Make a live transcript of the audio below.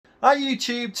Hi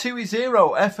YouTube,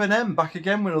 2E0 FNM back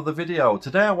again with another video.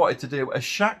 Today I wanted to do a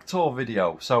shack tour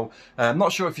video. So I'm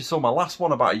not sure if you saw my last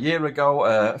one about a year ago.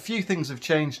 A few things have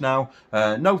changed now.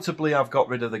 Notably I've got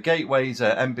rid of the gateways,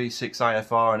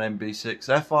 MB6IFR and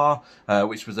MB6FR,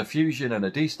 which was a Fusion and a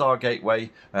D-Star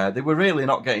gateway. They were really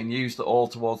not getting used at all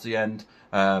towards the end.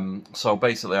 So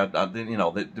basically, you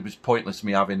know, it was pointless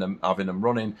me having them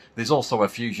running. There's also a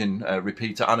Fusion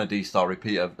repeater and a D-Star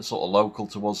repeater sort of local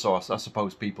to us, so I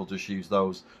suppose people just use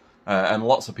those. And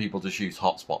lots of people just use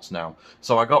hotspots now.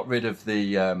 So I got rid of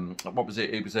the, what was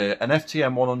it? It was an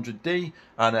FTM100D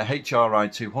and a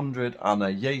HRI 200 and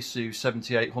a Yaesu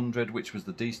 7800, which was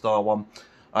the D-Star one.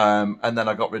 And then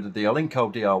I got rid of the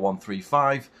Alinco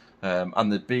DR135.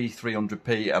 And the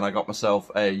B300P, and I got myself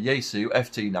a Yaesu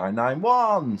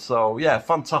FT991. So yeah,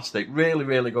 fantastic,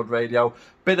 really good radio.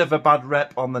 Bit of a bad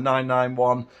rep on the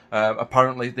 991.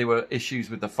 Apparently there were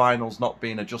issues with the finals not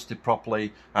being adjusted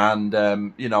properly,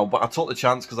 and you know, but I took the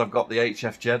chance because I've got the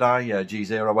HF Jedi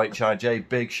G0HIJ.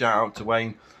 Big shout out to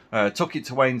Wayne. Took it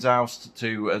to Wayne's house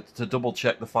to double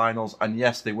check the finals, and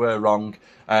yes, they were wrong,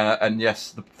 and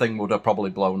yes, the thing would have probably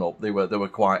blown up. They were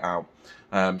quite out.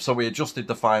 So we adjusted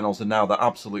the finals and now they're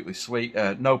absolutely sweet.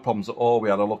 No problems at all. We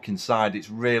had a look inside. It's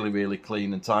really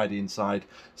clean and tidy inside.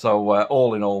 So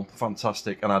all in all,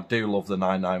 fantastic. And I do love the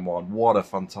 991. What a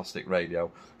fantastic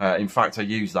radio. In fact, I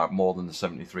use that more than the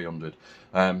 7300.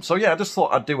 So yeah, I just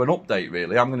thought I'd do an update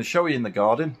really. I'm going to show you in the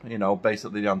garden, you know,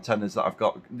 basically the antennas that I've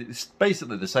got. It's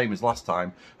basically the same as last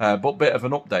time, but bit of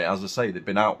an update. As I say, they've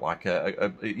been out like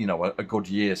you know, a good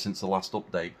year since the last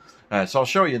update. So I'll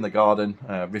show you in the garden,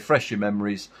 refresh your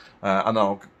memories, and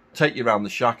I'll take you around the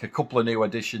shack. A couple of new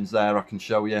additions there I can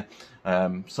show you.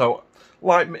 So,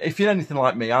 like, if you're anything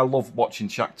like me, I love watching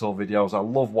shack tour videos. I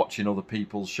love watching other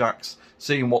people's shacks,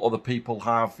 seeing what other people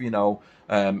have, you know.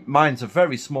 Mine's a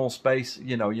very small space.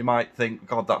 You know, you might think,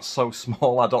 God, that's so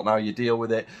small. I don't know how you deal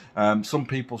with it. Some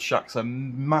people's shacks are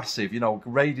massive, you know,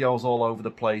 radios all over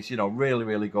the place, you know,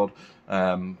 really good.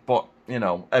 But, you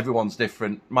know, everyone's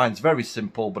different. Mine's very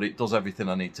simple, but it does everything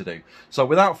I need to do. So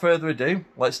without further ado,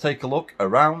 let's take a look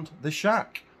around the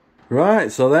shack. Right,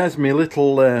 so there's my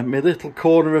little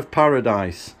corner of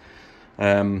paradise.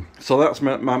 So that's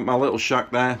my little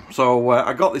shack there. So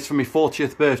I got this for my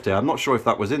 40th birthday. I'm not sure if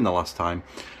that was in the last time.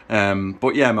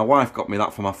 But yeah, my wife got me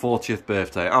that for my 40th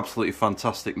birthday. Absolutely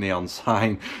fantastic neon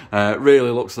sign.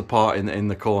 Really looks the part in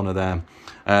the corner there.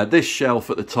 This shelf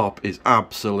at the top is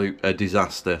absolute a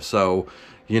disaster. So,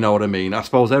 you know what I mean. I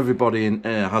suppose everybody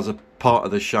has a part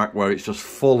of the shack where it's just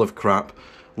full of crap.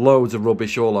 Loads of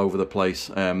rubbish all over the place.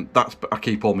 I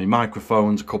keep all my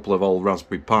microphones, a couple of old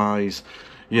Raspberry Pis,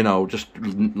 you know, just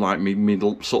like me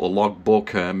sort of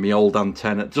logbook, my old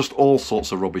antenna, just all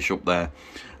sorts of rubbish up there.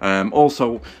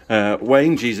 Also,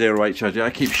 Wayne G0HIJ, I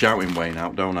keep shouting Wayne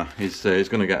out, don't I? He's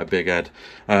going to get a big head.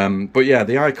 But yeah,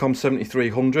 the ICOM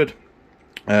 7300.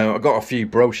 I've got a few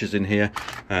brochures in here.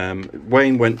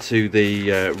 Wayne went to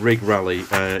the rig rally,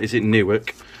 is it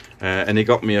Newark? And he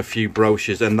got me a few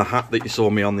brochures and the hat that you saw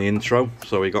me on the intro,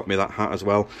 so he got me that hat as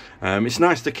well. It's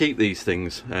nice to keep these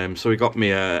things. So he got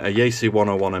me a Yaesu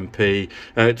 101 MP,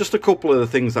 just a couple of the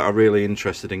things that I'm really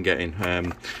interested in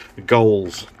getting.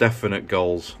 Goals, definite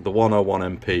goals. The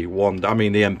 101 MP, I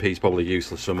mean the MP is probably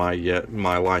useless for my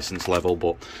my license level,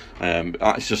 but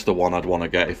that's just the one I'd want to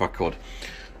get if I could.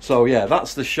 So yeah,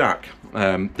 that's the shack.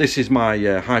 This is my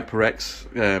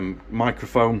HyperX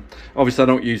microphone. Obviously I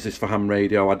don't use this for ham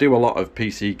radio. I do a lot of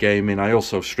PC gaming. I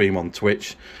also stream on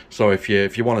Twitch. So if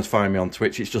you want to find me on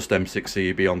Twitch, it's just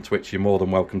M6CEB on Twitch. You're more than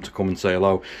welcome to come and say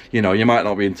hello. You know, you might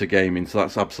not be into gaming, so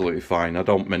that's absolutely fine. I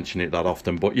don't mention it that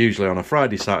often, but usually on a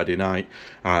Friday, Saturday night,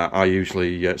 I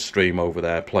usually stream over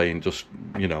there playing just,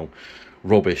 you know,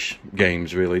 rubbish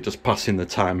games really, just passing the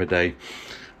time of day.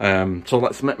 So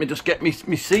let me just get me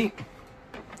seat.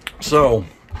 So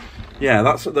yeah,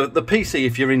 that's the PC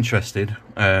if you're interested.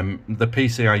 The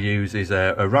PC I use is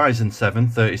a Ryzen 7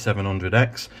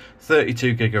 3700X,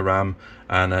 32 gig of RAM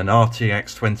and an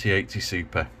RTX 2080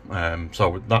 Super.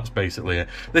 So that's basically it.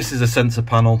 This is a sensor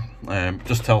panel.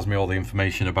 Just tells me all the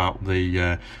information about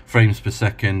the frames per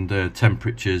second,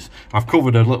 temperatures. I've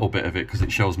covered a little bit of it because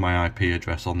it shows my IP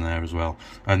address on there as well.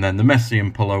 And then the Messi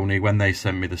and Poloni, when they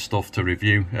send me the stuff to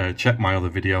review, check my other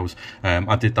videos.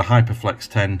 I did the Hyperflex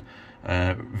 10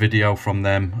 video from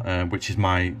them, which is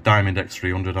my Diamond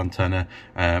X300 antenna,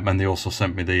 and they also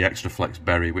sent me the Extra Flex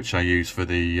Berry, which I use for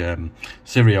the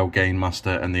Stereo Gain Master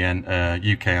and the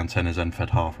UK antennas NFED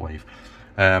half wave.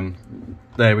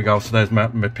 There we go. So there's my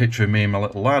picture of me and my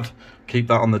little lad. Keep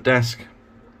that on the desk.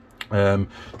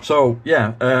 So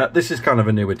yeah, this is kind of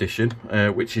a new addition,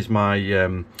 which is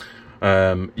my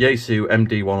Yaesu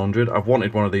MD100. I've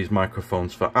wanted one of these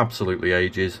microphones for absolutely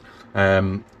ages.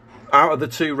 Out of the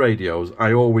two radios,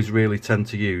 I always really tend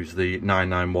to use the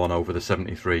 991 over the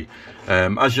 73.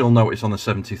 As you'll notice on the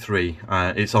 73,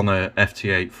 it's on a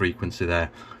FT8 frequency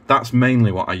there. That's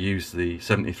mainly what I use the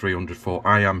 7300 for.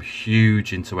 I am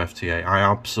huge into FT8. I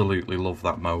absolutely love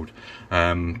that mode.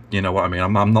 You know what I mean?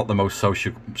 I'm not the most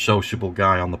sociable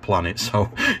guy on the planet, so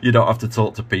you don't have to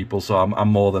talk to people, so I'm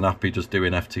more than happy just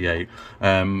doing FT8.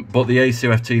 But the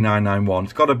Yaesu FT991,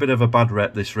 it's got a bit of a bad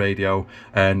rep, this radio,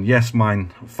 and yes,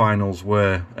 mine finals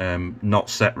were not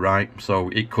set right, so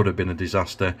it could have been a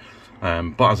disaster.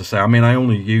 But as I say, I mean, I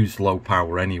only use low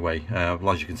power anyway.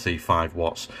 As you can see, 5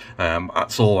 watts.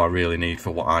 That's all I really need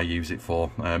for what I use it for.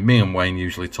 Me and Wayne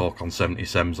usually talk on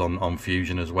 77s on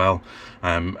Fusion as well.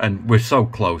 And we're so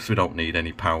close, we don't need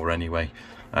any power anyway.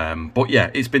 But yeah,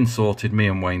 it's been sorted. Me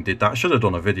and Wayne did that. I should have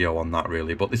done a video on that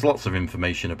really, but there's lots of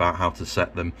information about how to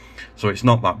set them, so it's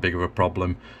not that big of a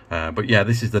problem. But yeah,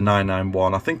 this is the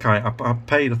 991. I think I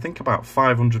paid, I think, about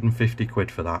 550 quid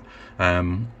for that.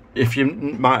 If you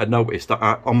might have noticed that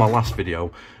on my last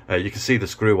video, you can see the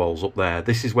screw holes up there.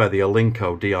 This is where the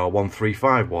Alinco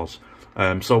DR135 was.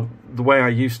 So the way I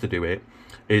used to do it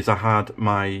is I had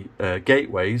my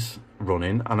gateways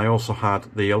running, and I also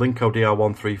had the Alinco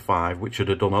DR135, which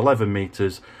had done 11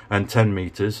 meters and 10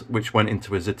 meters, which went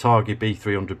into a Zetagi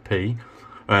B300P.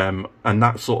 And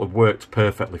that sort of worked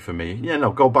perfectly for me. Yeah,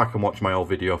 no, go back and watch my old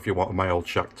video if you want, my old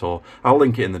shack tour. I'll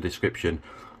link it in the description.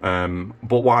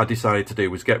 But what I decided to do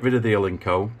was get rid of the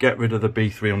Alinco, get rid of the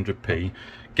B300P,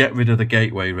 get rid of the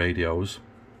gateway radios,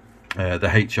 the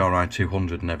HRI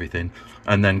 200 and everything,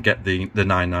 and then get the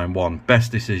 991.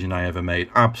 Best decision I ever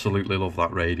made. Absolutely love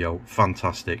that radio.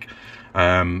 Fantastic.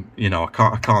 You know,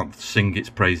 I can't sing its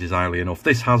praises highly enough.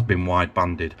 This has been wide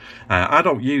banded. I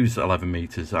don't use 11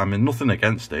 meters. I mean, nothing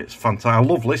against it. It's fantastic. I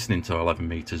love listening to 11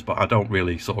 meters, but I don't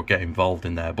really sort of get involved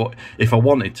in there. But if I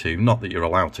wanted to, not that you're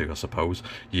allowed to, I suppose,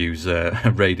 use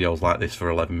radios like this for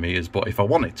 11 meters, but if I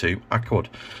wanted to, I could.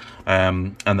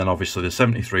 And then obviously the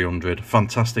 7300,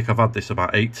 fantastic. I've had this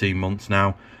about 18 months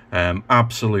now.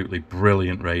 Absolutely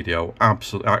brilliant radio.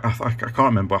 Absolutely, I can't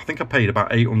remember. I think I paid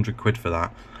about 800 quid for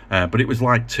that. But it was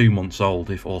like 2 months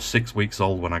old, or 6 weeks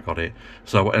old when I got it.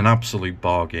 So an absolute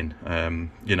bargain,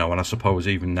 you know, and I suppose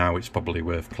even now it's probably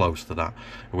worth close to that.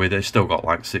 It's still got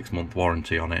like 6-month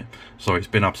warranty on it. So it's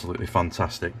been absolutely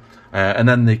fantastic. And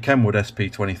then the Kenwood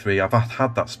SP23, I've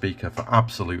had that speaker for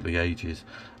absolutely ages,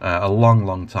 a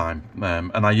long time.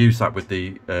 And I use that with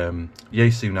the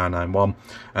Yaesu 991,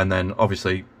 and then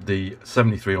obviously the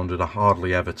 7300 I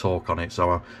hardly ever talk on it,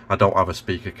 so I don't have a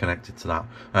speaker connected to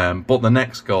that. But the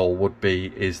next goal would be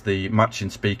the matching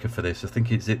speaker for this. I think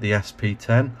it's the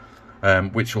SP10,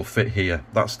 which will fit here.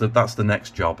 That's the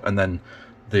next job, and then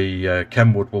the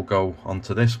Kenwood will go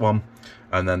onto this one,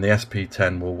 and then the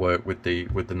SP10 will work with the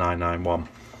 991.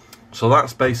 So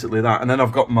that's basically that. And then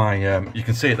I've got my you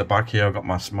can see at the back here, I've got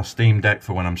my Steam Deck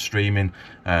for when I'm streaming.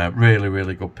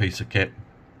 Really good piece of kit.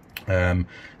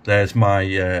 There's my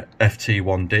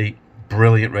FT1D,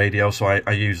 brilliant radio. So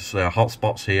I use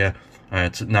hotspots here.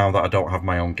 Now that I don't have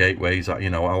my own gateways, you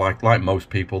know, I like most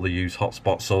people, they use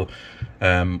hotspots. So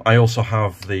I also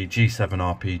have the G7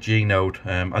 RPG node.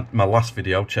 My last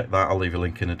video, check that, I'll leave a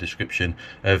link in the description,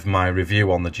 of my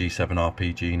review on the G7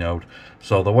 RPG node.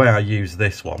 So the way I use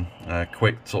this one,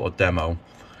 quick sort of demo,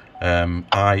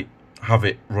 I have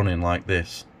it running like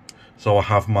this. So I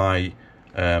have my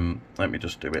let me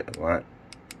just do it like,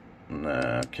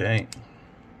 okay.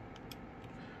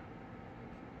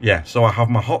 Yeah, so I have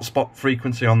my hotspot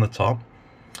frequency on the top,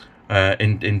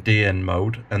 in DN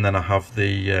mode, and then I have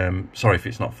the, sorry if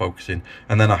it's not focusing,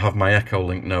 and then I have my Echo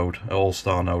Link node,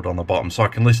 All-Star node on the bottom, so I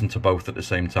can listen to both at the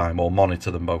same time, or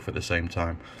monitor them both at the same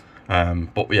time.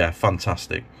 But yeah,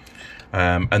 fantastic.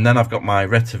 And then I've got my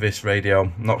Retivis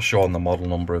radio, not sure on the model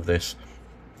number of this.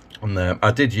 And I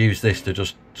did use this to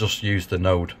just use the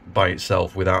node by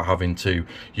itself without having to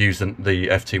use the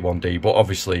FT1D. But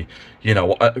obviously, you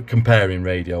know, comparing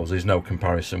radios, there's no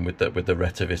comparison with the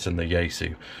Retivis and the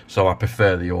Yaesu. So I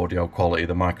prefer the audio quality,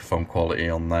 the microphone quality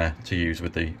on there to use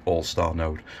with the All-Star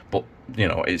node. But you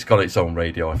know, it's got its own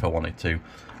radio if I wanted to.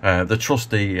 The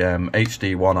trusty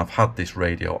HD1, I've had this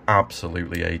radio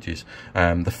absolutely ages.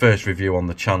 The first review on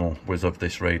the channel was of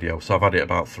this radio, so I've had it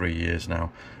about 3 years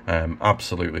now.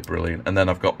 Absolutely brilliant. And then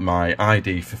I've got my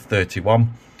ID for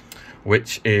 31,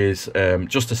 which is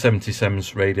just a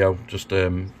 77s radio, just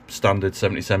standard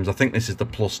 77s. I think this is the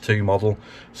 +2 model,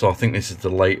 so I think this is the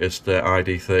latest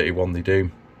ID31 they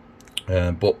do.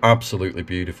 But absolutely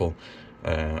beautiful.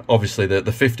 Obviously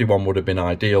the 51 would have been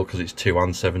ideal because it's 2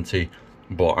 and 70,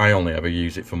 but I only ever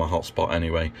use it for my hotspot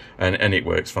anyway, and it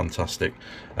works fantastic.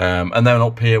 And then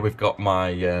up here we've got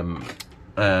my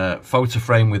photo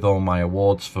frame with all my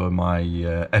awards for my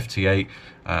FT8.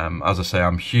 As I say,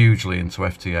 I'm hugely into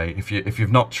FT8. If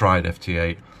you've not tried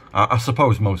FT8, I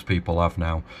suppose most people have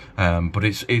now, but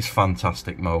it's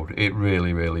fantastic mode. It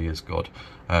really, really is good.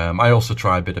 I also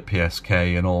try a bit of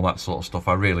PSK and all that sort of stuff.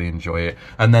 I really enjoy it.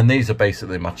 And then these are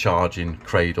basically my charging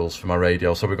cradles for my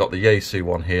radio. So we've got the Yaesu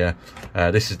one here.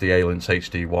 This is the Alence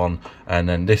HD one, and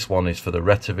then this one is for the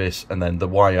Retivis, and then the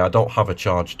wire. I don't have a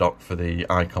charge dock for the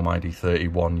ICOM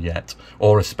ID31 yet,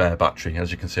 or a spare battery. As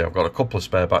you can see, I've got a couple of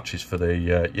spare batteries for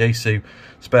the Yaesu,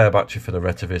 spare battery for the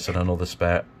Retivis, and another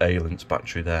spare Alence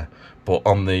battery there. But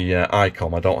on the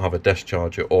ICOM, I don't have a desk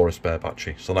charger or a spare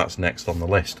battery, so that's next on the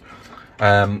list.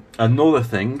 Another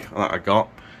thing that I got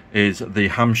is the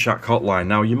Hamshack Hotline.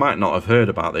 Now, you might not have heard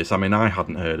about this. I mean, I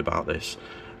hadn't heard about this.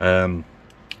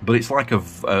 But it's like a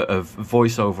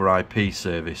voice over IP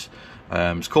service.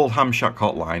 It's called Hamshack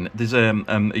Hotline. There's a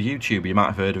YouTuber, you might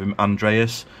have heard of him,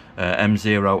 Andreas,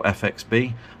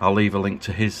 M0FXB. I'll leave a link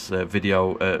to his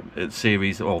video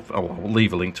series, or I'll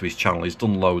leave a link to his channel. He's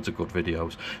done loads of good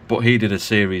videos, but he did a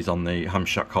series on the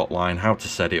Hamshack Hotline, how to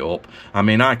set it up. I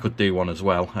mean, I could do one as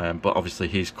well, but obviously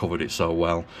he's covered it so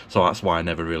well, so that's why I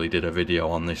never really did a video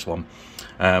on this one.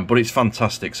 But it's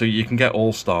fantastic. So you can get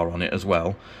All-Star on it as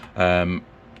well.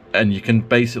 And you can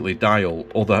basically dial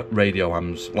other radio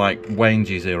hams, like Wayne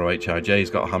G0HIJ's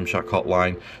got a Hamshack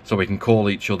Hotline, so we can call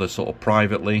each other sort of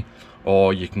privately,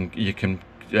 or you can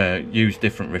use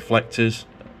different reflectors.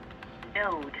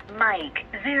 Node Mike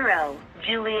 0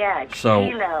 Juliet so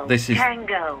Kilo this is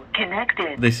Tango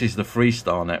connected. This is the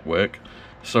Freestar network.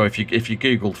 So if you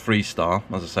googled Freestar,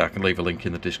 as I say, I can leave a link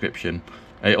in the description.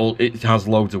 It has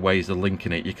loads of ways of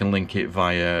linking it. You can link it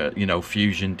via, you know,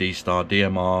 Fusion, D-Star,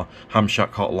 DMR,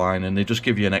 Hamshack Hotline, and they just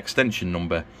give you an extension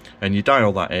number, and you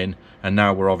dial that in, and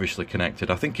now we're obviously connected.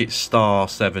 I think it's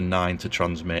 *79 to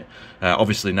transmit.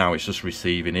 Obviously now it's just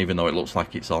receiving, even though it looks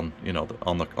like it's on, you know,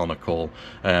 on a call.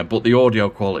 But the audio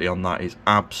quality on that is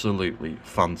absolutely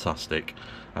fantastic.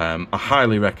 I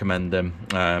highly recommend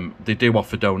them. They do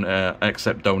offer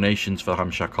accept donations for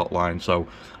Hamshack Hotline, so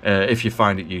if you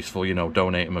find it useful, you know,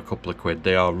 donate them a couple of quid.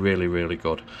 They are really, really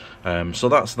good. So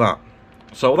that's that.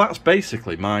 So that's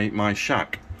basically my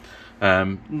shack.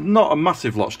 Not a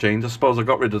massive lot's changed. I suppose I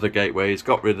got rid of the gateways,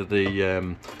 got rid of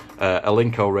the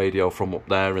Alinco radio from up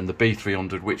there, and the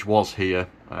B300 which was here.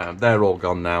 They're all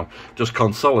gone now. Just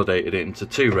consolidated it into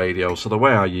 2 radios. So the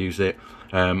way I use it,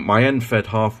 my end-fed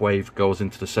half wave goes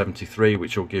into the 73,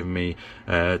 which will give me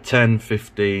 10,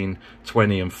 15,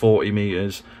 20 and 40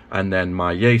 meters, and then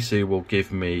my Yaesu will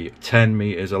give me 10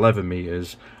 meters, 11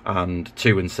 meters and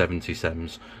 2 and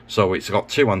 77s. So it's got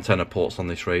 2 antenna ports on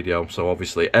this radio, so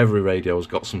obviously every radio's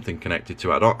got something connected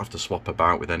to it. I don't have to swap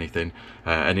about with anything,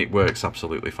 and it works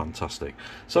absolutely fantastic.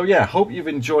 So yeah, hope you've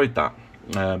enjoyed that.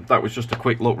 That was just a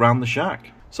quick look round the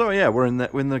shack. So yeah, we're in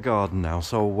the garden now.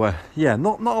 So yeah,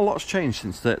 not a lot's changed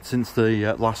since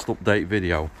the last update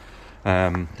video.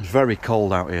 It's very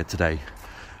cold out here today.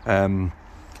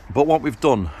 But what we've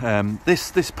done, this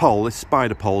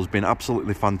spider pole has been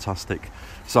absolutely fantastic.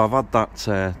 So I've had that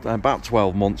about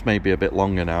 12 months, maybe a bit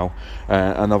longer now,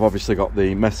 and I've obviously got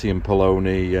the Messi and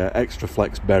Poloni Extra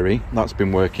Flex Berry. That's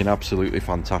been working absolutely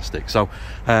fantastic. So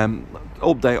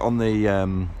update on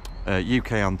the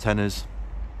UK antennas.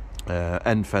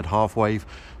 End-fed half wave,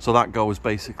 so that goes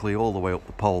basically all the way up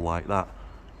the pole like that.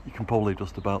 You can probably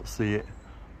just about see it,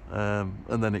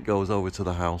 and then it goes over to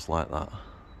the house like that.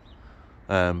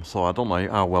 So I don't know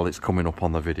how well it's coming up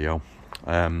on the video,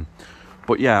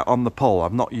 but yeah, on the pole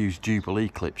I've not used Jubilee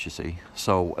clips, you see,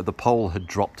 so the pole had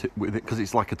dropped it with it, because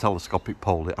it's like a telescopic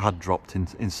pole. It had dropped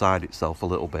inside itself a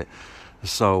little bit.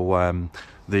 So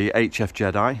the HF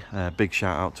Jedi, big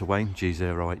shout out to Wayne,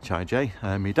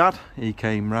 G0HIJ, my dad, he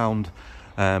came round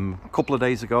a couple of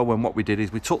days ago, when what we did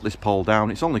is we took this pole down.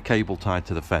 It's only cable tied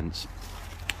to the fence,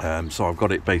 so I've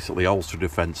got it basically holstered to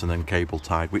the fence and then cable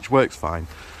tied, which works fine.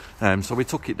 So we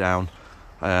took it down,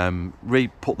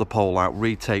 put the pole out,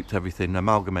 re-taped everything,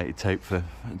 amalgamated tape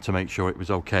to make sure it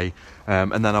was okay,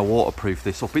 and then I waterproofed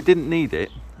this up. It didn't need it.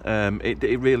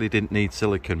 It really didn't need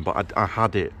silicone, but I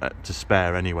had it to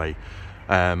spare anyway,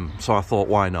 so I thought,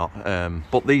 why not?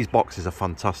 But these boxes are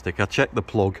fantastic. I checked the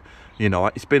plug, you know,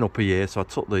 it's been up a year, so I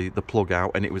took the plug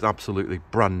out and it was absolutely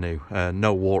brand new.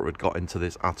 No water had got into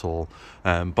this at all,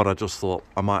 but I just thought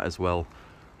I might as well,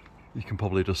 you can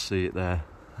probably just see it there,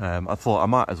 I thought I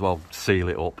might as well seal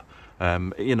it up.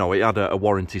 You know, it had a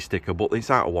warranty sticker, but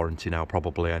it's out of warranty now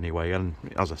probably anyway, and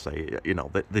as I say, you know,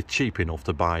 they're cheap enough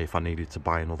to buy if I needed to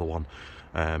buy another one.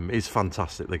 He's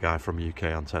fantastic, the guy from UK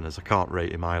Antennas. I can't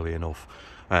rate him highly enough.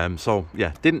 So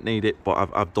yeah, didn't need it, but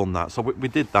I've done that. So we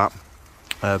did that,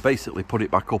 basically put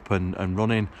it back up and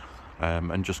running,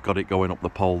 and just got it going up the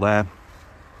pole there.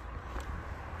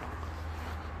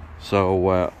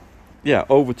 So yeah,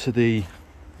 over to the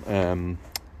 10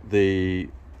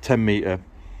 meter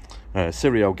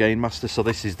Sirio Gainmaster. So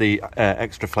this is the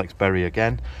Extra Flex Berry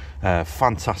again.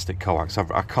 Fantastic coax.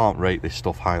 I can't rate this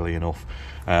stuff highly enough.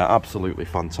 Absolutely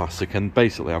fantastic. And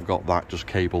basically I've got that just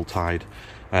cable tied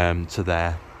to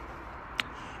there,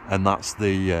 and that's the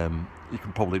you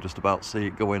can probably just about see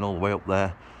it going all the way up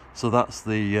there. So that's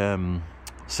the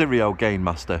Sirio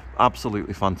Gainmaster.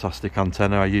 Absolutely fantastic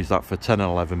antenna. I use that for 10 and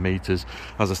 11 meters.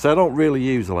 As I said, I don't really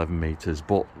use 11 meters,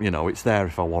 but you know, it's there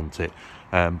if I want it.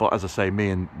 But as I say,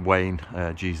 me and Wayne,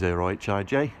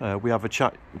 G0HIJ, we have a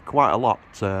chat quite a lot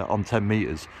on 10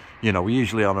 meters. You know, we're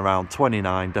usually on around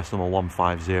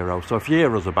 29.150. So if you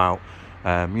hear us about,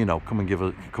 you know, come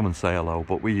and say hello.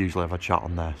 But we usually have a chat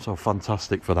on there. So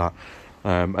fantastic for that.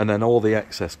 And then all the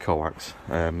excess coax.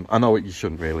 I know you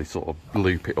shouldn't really sort of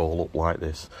loop it all up like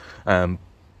this,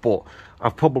 but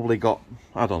I've probably got,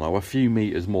 I don't know, a few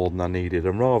meters more than I needed,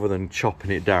 and rather than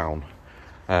chopping it down,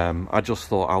 I just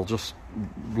thought I'll just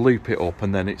loop it up,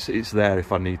 and then it's there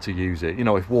if I need to use it. You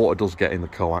know, if water does get in the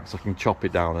coax, I can chop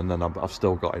it down, and then I've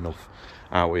still got enough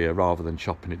out here rather than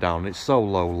chopping it down. It's so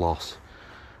low loss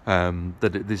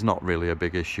that there's not really a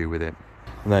big issue with it.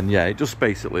 And then yeah, it just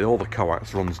basically, all the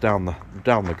coax runs down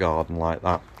the garden like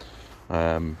that,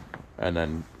 and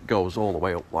then goes all the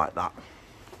way up like that.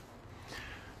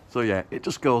 So yeah, it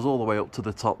just goes all the way up to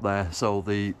the top there. So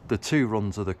the 2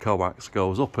 runs of the coax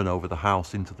goes up and over the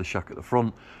house into the shack at the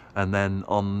front, and then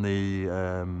on the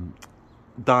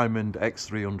Diamond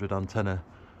X300 antenna,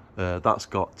 that's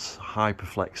got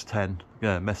Hyperflex 10,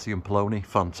 yeah, Messi and Poloni,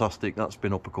 fantastic. That's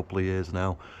been up a couple of years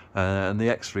now, and the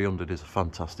X300 is a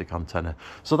fantastic antenna.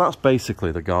 So that's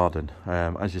basically the garden.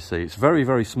 As you see, it's very,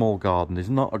 very small garden. There's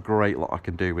not a great lot I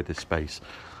can do with this space,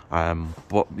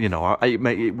 but you know,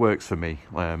 it works for me.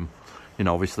 You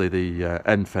know, obviously the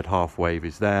end-fed half wave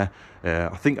is there.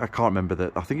 I can't remember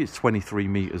that. I think it's 23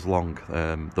 meters long,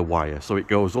 the wire. So it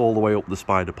goes all the way up the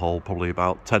spider pole, probably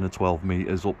about 10 or 12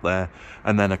 meters up there,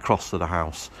 and then across to the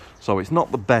house. So it's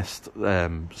not the best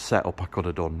setup I could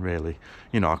have done, really.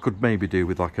 You know, I could maybe do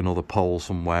with like another pole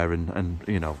somewhere and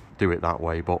you know, do it that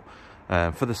way. But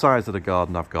for the size of the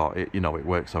garden I've got, you know, it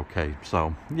works okay.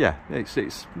 So yeah, it's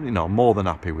you know, more than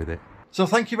happy with it. So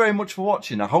thank you very much for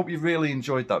watching. I hope you really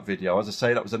enjoyed that video. As I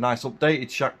say, that was a nice updated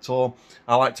shack tour.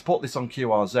 I like to put this on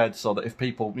QRZ so that if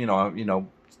people, you know,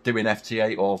 doing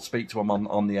FT8 or speak to them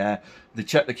on the air, they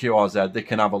check the QRZ, they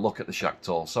can have a look at the shack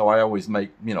tour. So I always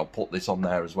make, you know, put this on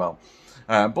there as well.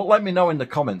 But let me know in the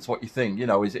comments what you think. You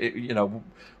know, is it, you know,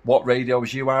 what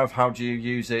radios you have? How do you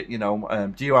use it? You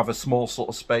know, do you have a small sort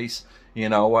of space? You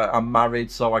know, I'm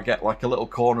married, so I get like a little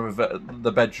corner of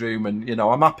the bedroom, and you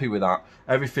know, I'm happy with that.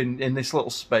 Everything in this little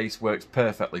space works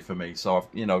perfectly for me. So I've,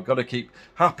 you know, got to keep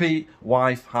happy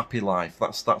wife, happy life.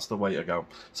 That's the way to go.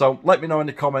 So let me know in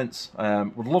the comments.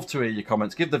 Would love to hear your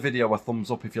comments. Give the video a thumbs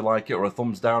up if you like it, or a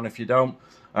thumbs down if you don't,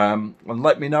 and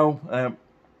let me know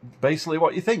basically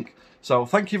what you think. So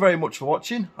thank you very much for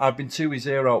watching. I've been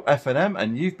 2E0 FNM,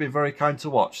 and you've been very kind to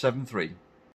watch. 7-3.